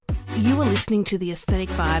You are listening to the Aesthetic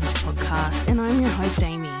Vibes podcast, and I'm your host,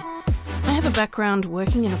 Amy. I have a background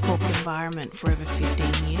working in a corporate environment for over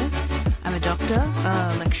 15 years. I'm a doctor,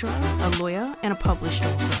 a lecturer, a lawyer, and a published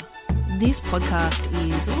author. This podcast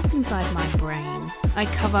is a look inside my brain. I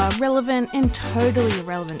cover relevant and totally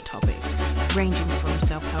irrelevant topics, ranging from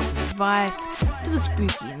self-help and advice to the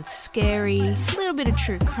spooky and scary, a little bit of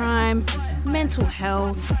true crime, mental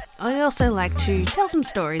health. I also like to tell some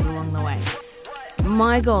stories along the way.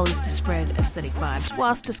 My goal is to spread aesthetic vibes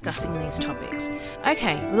whilst discussing these topics.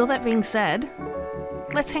 Okay, with all that being said,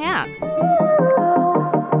 let's hang out.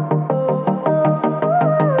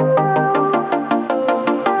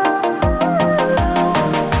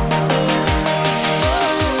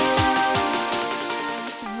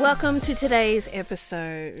 Welcome to today's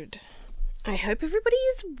episode. I hope everybody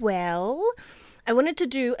is well. I wanted to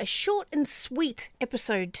do a short and sweet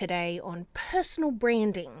episode today on personal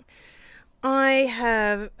branding. I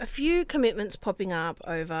have a few commitments popping up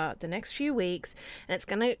over the next few weeks, and it's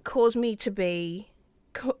going to cause me to be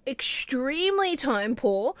extremely time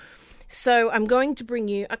poor. So I'm going to bring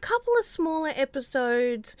you a couple of smaller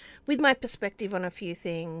episodes with my perspective on a few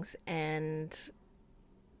things, and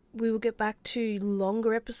we will get back to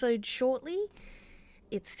longer episodes shortly.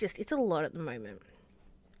 It's a lot at the moment.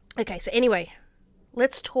 Okay, so anyway,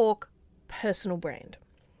 let's talk personal brand.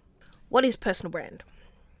 What is personal brand?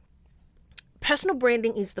 Personal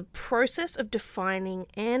branding is the process of defining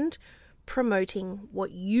and promoting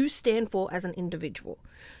what you stand for as an individual.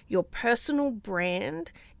 Your personal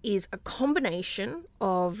brand is a combination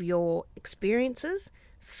of your experiences,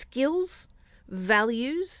 skills,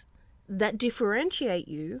 values that differentiate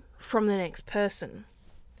you from the next person.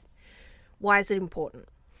 Why is it important?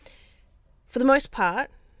 For the most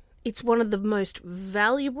part, it's one of the most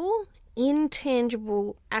valuable,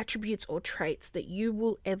 intangible attributes or traits that you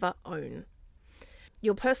will ever own.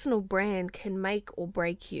 Your personal brand can make or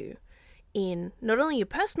break you in not only your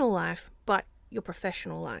personal life, but your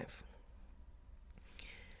professional life.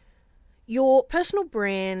 Your personal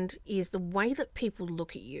brand is the way that people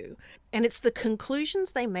look at you, and it's the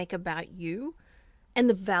conclusions they make about you and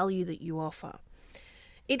the value that you offer.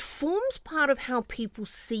 It forms part of how people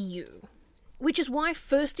see you, which is why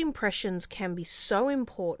first impressions can be so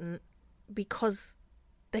important, because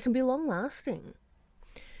they can be long-lasting.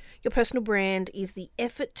 Your personal brand is the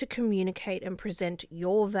effort to communicate and present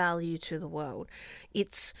your value to the world.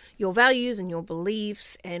 It's your values and your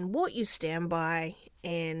beliefs and what you stand by.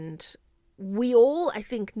 And we all, I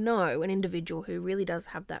think, know an individual who really does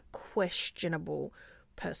have that questionable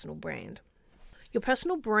personal brand. Your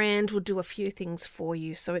personal brand will do a few things for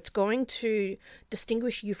you. So it's going to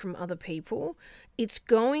distinguish you from other people. It's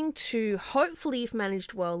going to, hopefully, if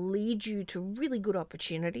managed well, lead you to really good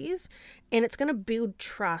opportunities. And it's going to build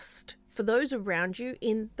trust for those around you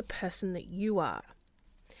in the person that you are.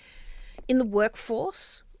 In the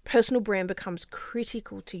workforce, personal brand becomes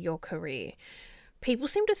critical to your career. People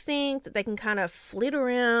seem to think that they can kind of flit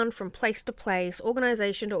around from place to place,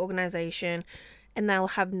 organization to organization, and they'll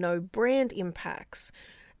have no brand impacts,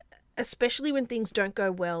 especially when things don't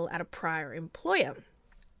go well at a prior employer.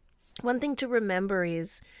 One thing to remember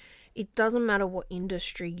is it doesn't matter what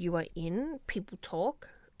industry you are in, people talk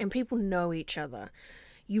and people know each other.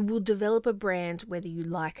 You will develop a brand whether you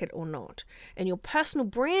like it or not, and your personal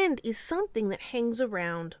brand is something that hangs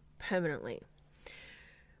around permanently.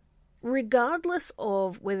 Regardless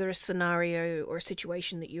of whether a scenario or a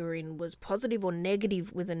situation that you're in was positive or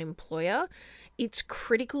negative with an employer, it's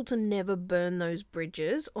critical to never burn those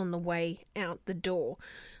bridges on the way out the door.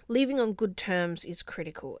 Leaving on good terms is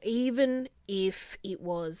critical, even if it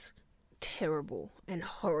was terrible and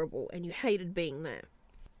horrible and you hated being there.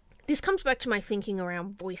 This comes back to my thinking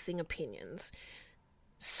around voicing opinions.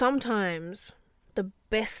 Sometimes the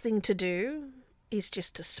best thing to do is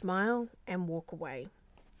just to smile and walk away.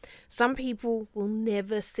 Some people will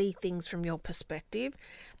never see things from your perspective,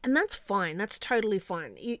 and that's fine. That's totally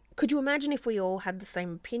fine. Could you imagine if we all had the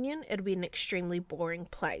same opinion? It'd be an extremely boring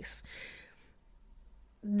place.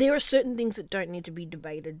 There are certain things that don't need to be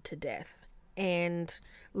debated to death, and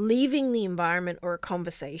leaving the environment or a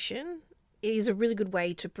conversation is a really good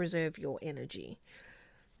way to preserve your energy.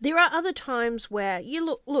 There are other times where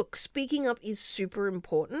you look, speaking up is super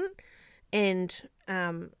important and,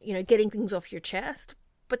 getting things off your chest.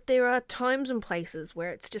 But there are times and places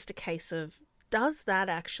where it's just a case of, does that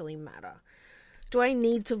actually matter? Do I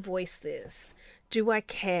need to voice this? Do I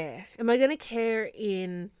care? Am I going to care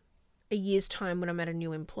in a year's time when I'm at a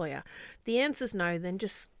new employer? The answer is no. Then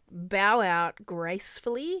just bow out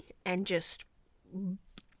gracefully and just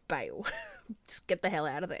bail. Just get the hell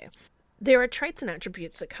out of there. There are traits and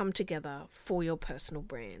attributes that come together for your personal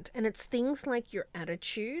brand, and it's things like your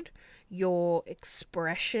attitude, your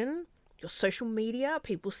expression, your social media.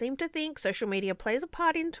 People seem to think social media plays a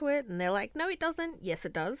part into it, and they're like, no, it doesn't. Yes,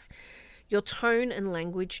 it does. Your tone and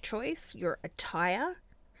language choice, your attire,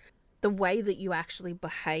 the way that you actually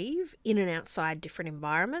behave in and outside different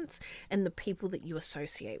environments, and the people that you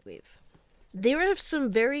associate with. There are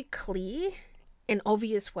some very clear and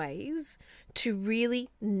obvious ways to really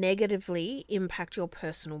negatively impact your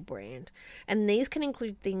personal brand. And these can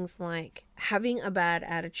include things like having a bad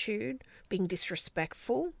attitude, being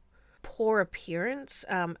disrespectful, poor appearance,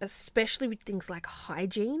 especially with things like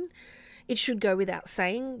hygiene. It should go without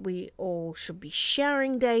saying, we all should be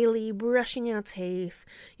showering daily, brushing our teeth,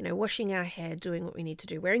 washing our hair, doing what we need to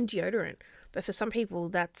do, wearing deodorant. But for some people,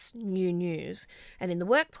 that's new news. And in the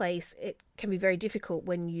workplace, it can be very difficult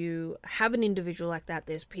when you have an individual like that.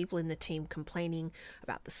 There's people in the team complaining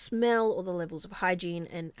about the smell or the levels of hygiene.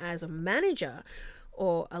 And as a manager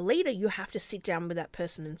or a leader, you have to sit down with that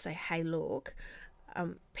person and say, hey, look,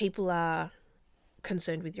 people are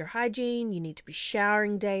concerned with your hygiene, you need to be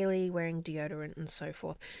showering daily, wearing deodorant, and so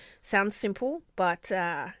forth. Sounds simple, but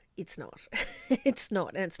it's not. It's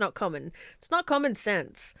not, and it's not common. It's not common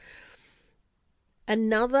sense.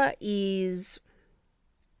 Another is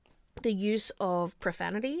the use of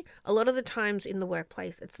profanity. A lot of the times in the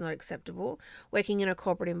workplace, it's not acceptable. Working in a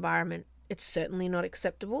corporate environment, it's certainly not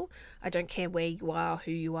acceptable. I don't care where you are,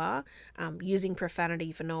 who you are, using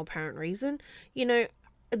profanity for no apparent reason.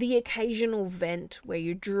 The occasional vent where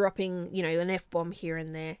you're dropping, an F-bomb here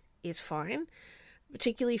and there is fine,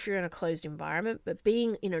 particularly if you're in a closed environment. But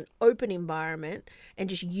being in an open environment and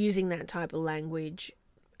just using that type of language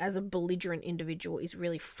as a belligerent individual is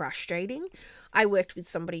really frustrating. I worked with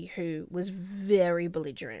somebody who was very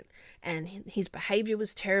belligerent, and his behavior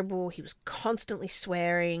was terrible. He was constantly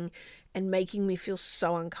swearing and making me feel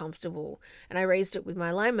so uncomfortable. And I raised it with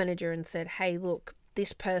my line manager and said, hey, look,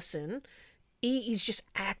 this person, he is just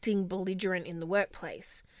acting belligerent in the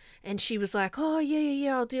workplace. And she was like, oh,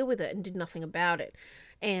 yeah, I'll deal with it, and did nothing about it.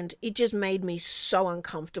 And it just made me so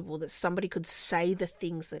uncomfortable that somebody could say the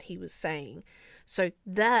things that he was saying. So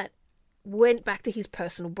that went back to his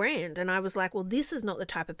personal brand. And I was like, well, this is not the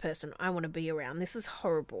type of person I want to be around. This is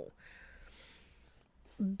horrible.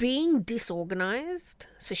 Being disorganized,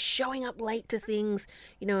 so showing up late to things,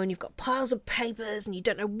 and you've got piles of papers and you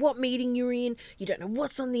don't know what meeting you're in, you don't know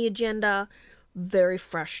what's on the agenda. Very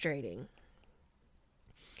frustrating.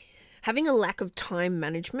 Having a lack of time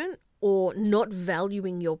management or not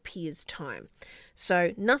valuing your peers' time.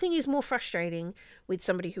 So nothing is more frustrating with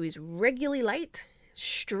somebody who is regularly late,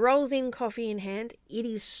 strolls in coffee in hand. It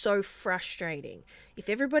is so frustrating. If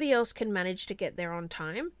everybody else can manage to get there on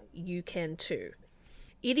time, you can too.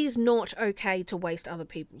 It is not okay to waste other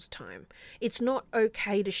people's time. It's not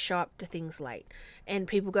okay to show up to things late. And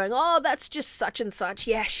people going, oh, that's just such and such.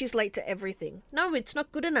 Yeah, she's late to everything. No, it's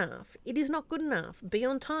not good enough. It is not good enough. Be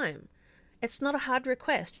on time. It's not a hard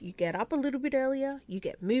request. You get up a little bit earlier, you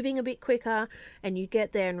get moving a bit quicker, and you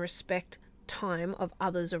get there and respect time of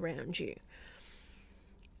others around you.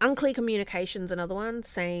 Unclear communication's another one,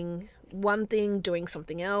 saying one thing, doing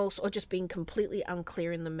something else, or just being completely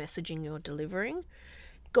unclear in the messaging you're delivering.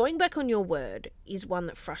 Going back on your word is one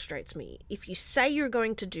that frustrates me. If you say you're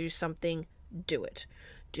going to do something, do it.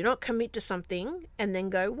 Do not commit to something and then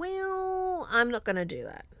go, well, I'm not going to do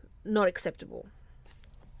that. Not acceptable.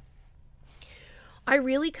 I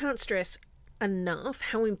really can't stress enough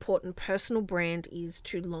how important personal brand is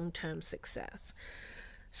to long-term success.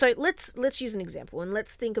 So let's use an example, and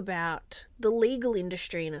let's think about the legal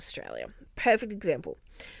industry in Australia. Perfect example.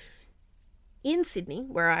 In Sydney,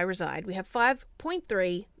 where I reside, we have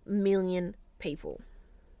 5.3 million people.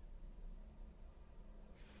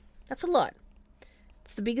 That's a lot.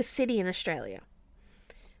 It's the biggest city in Australia.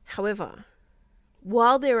 However,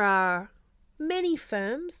 while there are many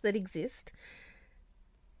firms that exist,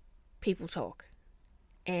 people talk.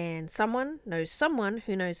 And someone knows someone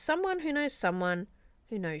who knows someone who knows someone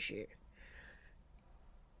who knows you.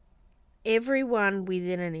 Everyone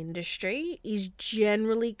within an industry is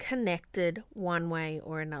generally connected one way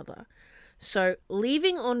or another. So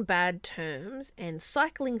leaving on bad terms and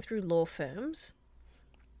cycling through law firms,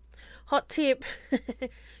 hot tip,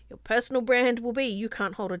 your personal brand will be you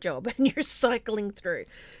can't hold a job and you're cycling through.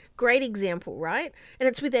 Great example, right? And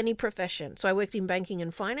it's with any profession. So I worked in banking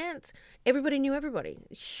and finance. Everybody knew everybody.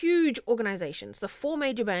 Huge organizations, the 4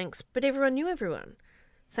 major banks, but everyone knew everyone.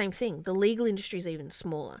 Same thing. The legal industry is even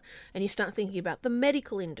smaller. And you start thinking about the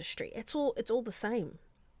medical industry. It's all the same.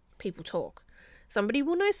 People talk. Somebody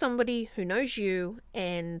will know somebody who knows you,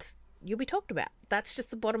 and you'll be talked about. That's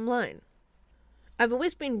just the bottom line. I've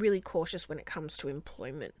always been really cautious when it comes to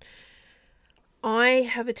employment. I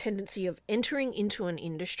have a tendency of entering into an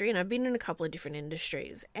industry, and I've been in a couple of different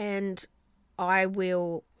industries, and I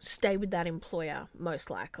will stay with that employer most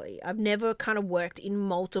likely. I've never kind of worked in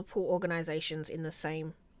multiple organizations in the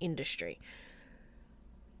same industry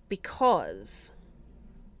because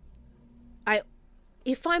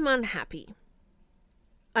if I'm unhappy,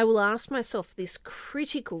 I will ask myself this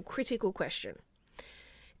critical question.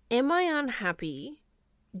 Am I unhappy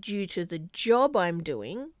due to the job I'm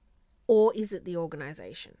doing, or is it the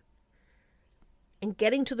organization? And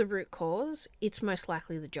getting to the root cause, it's most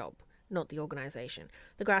likely the job, not the organization.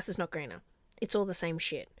 The grass is not greener. It's all the same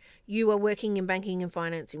shit. You are working in banking and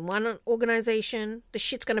finance in one organization, the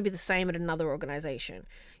shit's going to be the same at another organization.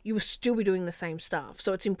 You will still be doing the same stuff.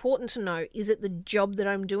 So it's important to know, is it the job that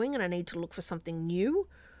I'm doing and I need to look for something new?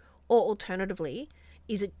 Or alternatively,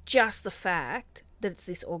 is it just the fact that it's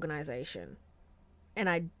this organization? And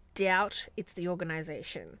I doubt it's the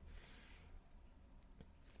organization.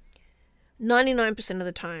 99% of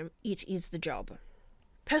the time, it is the job.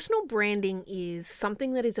 Personal branding is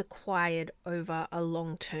something that is acquired over a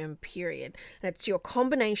long-term period. And it's your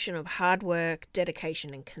combination of hard work,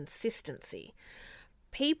 dedication, and consistency.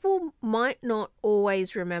 People might not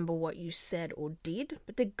always remember what you said or did,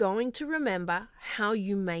 but they're going to remember how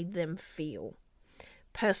you made them feel.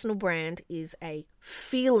 Personal brand is a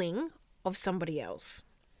feeling of somebody else.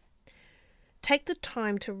 Take the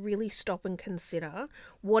time to really stop and consider,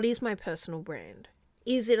 what is my personal brand?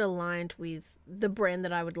 Is it aligned with the brand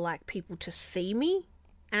that I would like people to see me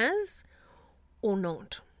as or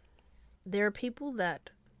not? There are people that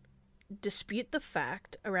dispute the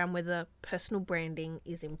fact around whether personal branding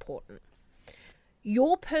is important.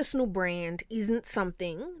 Your personal brand isn't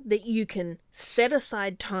something that you can set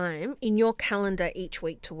aside time in your calendar each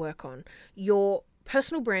week to work on. Your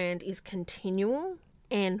personal brand is continual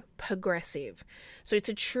and progressive. So it's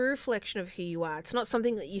a true reflection of who you are. It's not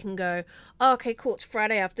something that you can go, oh, okay, cool, it's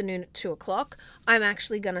Friday afternoon at 2:00. I'm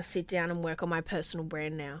actually going to sit down and work on my personal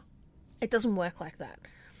brand now. It doesn't work like that.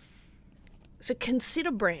 So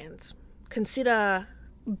consider brands. Consider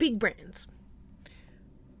big brands.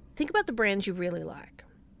 Think about the brands you really like.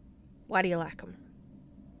 Why do you like them?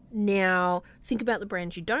 Now, think about the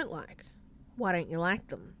brands you don't like. Why don't you like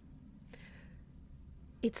them?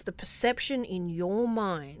 It's the perception in your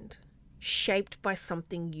mind shaped by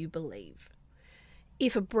something you believe.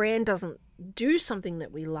 If a brand doesn't do something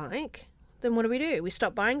that we like, then what do? We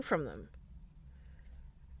stop buying from them.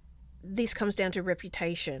 This comes down to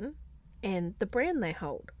reputation and the brand they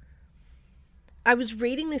hold. I was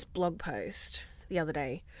reading this blog post the other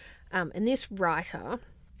day, and this writer,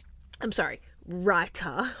 I'm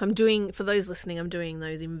doing, for those listening, I'm doing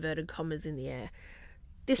those inverted commas in the air.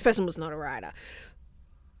 This person was not a writer.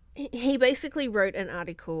 He basically wrote an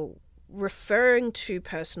article referring to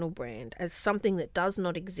personal brand as something that does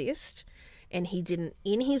not exist, and he didn't,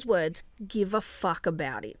 in his words, give a fuck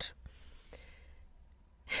about it.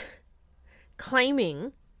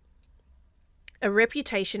 Claiming a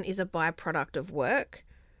reputation is a byproduct of work.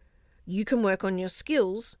 You can work on your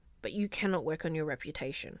skills, but you cannot work on your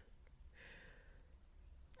reputation.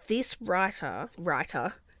 This writer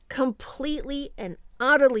completely and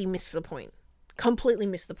utterly missed the point. Completely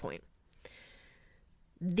missed the point.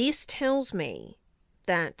 This tells me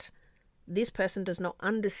that this person does not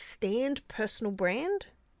understand personal brand,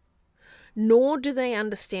 nor do they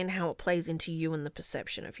understand how it plays into you and the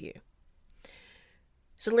perception of you.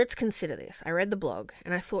 So let's consider this. I read the blog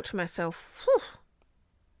and I thought to myself,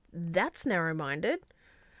 that's narrow-minded.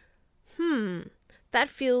 That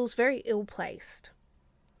feels very ill-placed.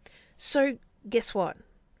 So guess what?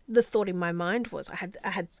 The thought in my mind was, I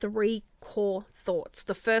had three core thoughts.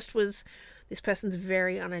 The first was, this person's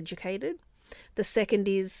very uneducated. The second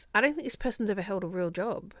is, I don't think this person's ever held a real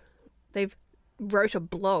job. They've wrote a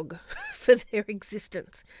blog for their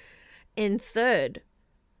existence. And third,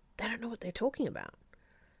 they don't know what they're talking about.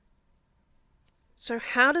 So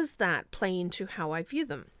how does that play into how I view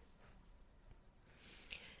them?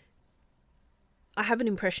 I have an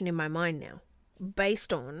impression in my mind now,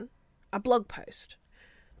 based on a blog post.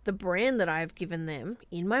 The brand that I have given them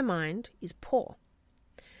in my mind is poor.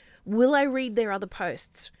 Will I read their other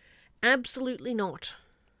posts? Absolutely not.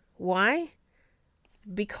 Why?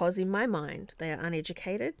 Because in my mind, they are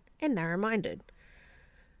uneducated and narrow-minded.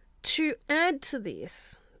 To add to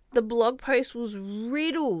this, the blog post was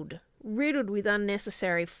riddled with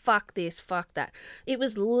unnecessary fuck this, fuck that. It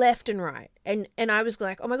was left and right. And I was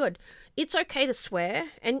like, oh my God, it's okay to swear.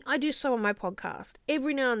 And I do so on my podcast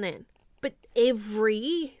every now and then. But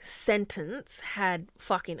every sentence had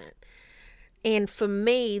fuck in it. And for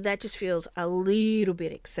me, that just feels a little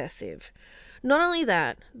bit excessive. Not only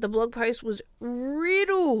that, the blog post was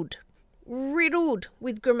riddled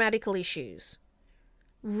with grammatical issues.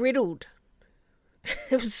 Riddled.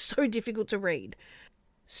 It was so difficult to read.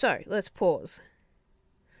 So let's pause.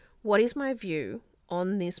 What is my view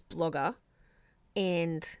on this blogger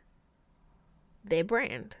and their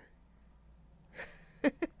brand?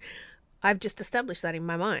 I've just established that in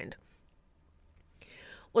my mind.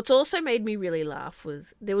 What's also made me really laugh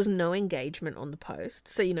was there was no engagement on the post.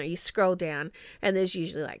 So, you scroll down and there's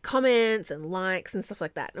usually like comments and likes and stuff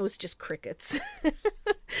like that. And it was just crickets.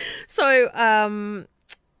 So,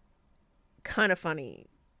 kind of funny.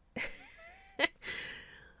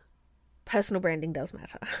 Personal branding does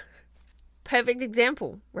matter. Perfect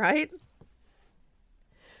example, right?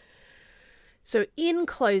 So in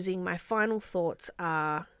closing, my final thoughts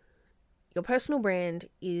are your personal brand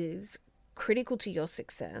is critical to your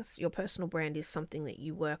success. Your personal brand is something that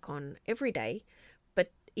you work on every day, but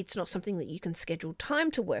it's not something that you can schedule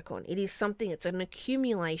time to work on. It is something, it's an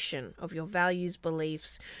accumulation of your values,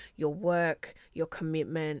 beliefs, your work, your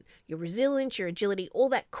commitment, your resilience, your agility, all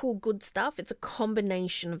that cool, good stuff. It's a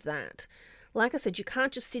combination of that. Like I said, you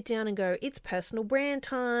can't just sit down and go, it's personal brand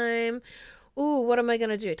time. Ooh, what am I going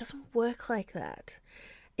to do? It doesn't work like that.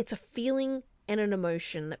 It's a feeling and an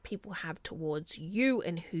emotion that people have towards you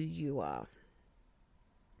and who you are.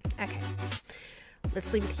 Okay,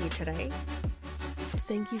 let's leave it here today.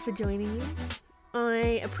 Thank you for joining me.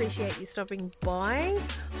 I appreciate you stopping by.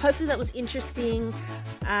 Hopefully that was interesting.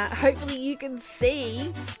 Hopefully you can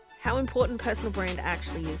see how important personal brand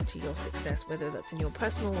actually is to your success, whether that's in your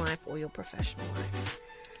personal life or your professional life.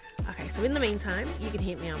 Okay, so in the meantime, you can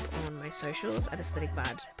hit me up on my socials at Aesthetic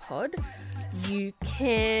Vibes Pod. You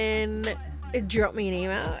can drop me an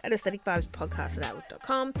email at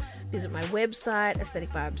aestheticvibespodcast@outlook.com. Visit my website,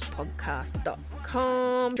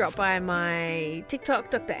 aestheticvibespodcast.com. Drop by my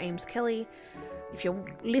TikTok, Dr. Ames Kelly. If you're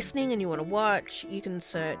listening and you want to watch, you can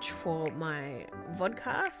search for my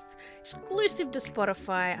vodcast, exclusive to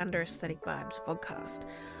Spotify under Aesthetic Vibes Vodcast.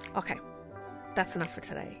 Okay, that's enough for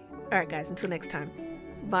today. All right, guys, until next time.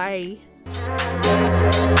 Bye.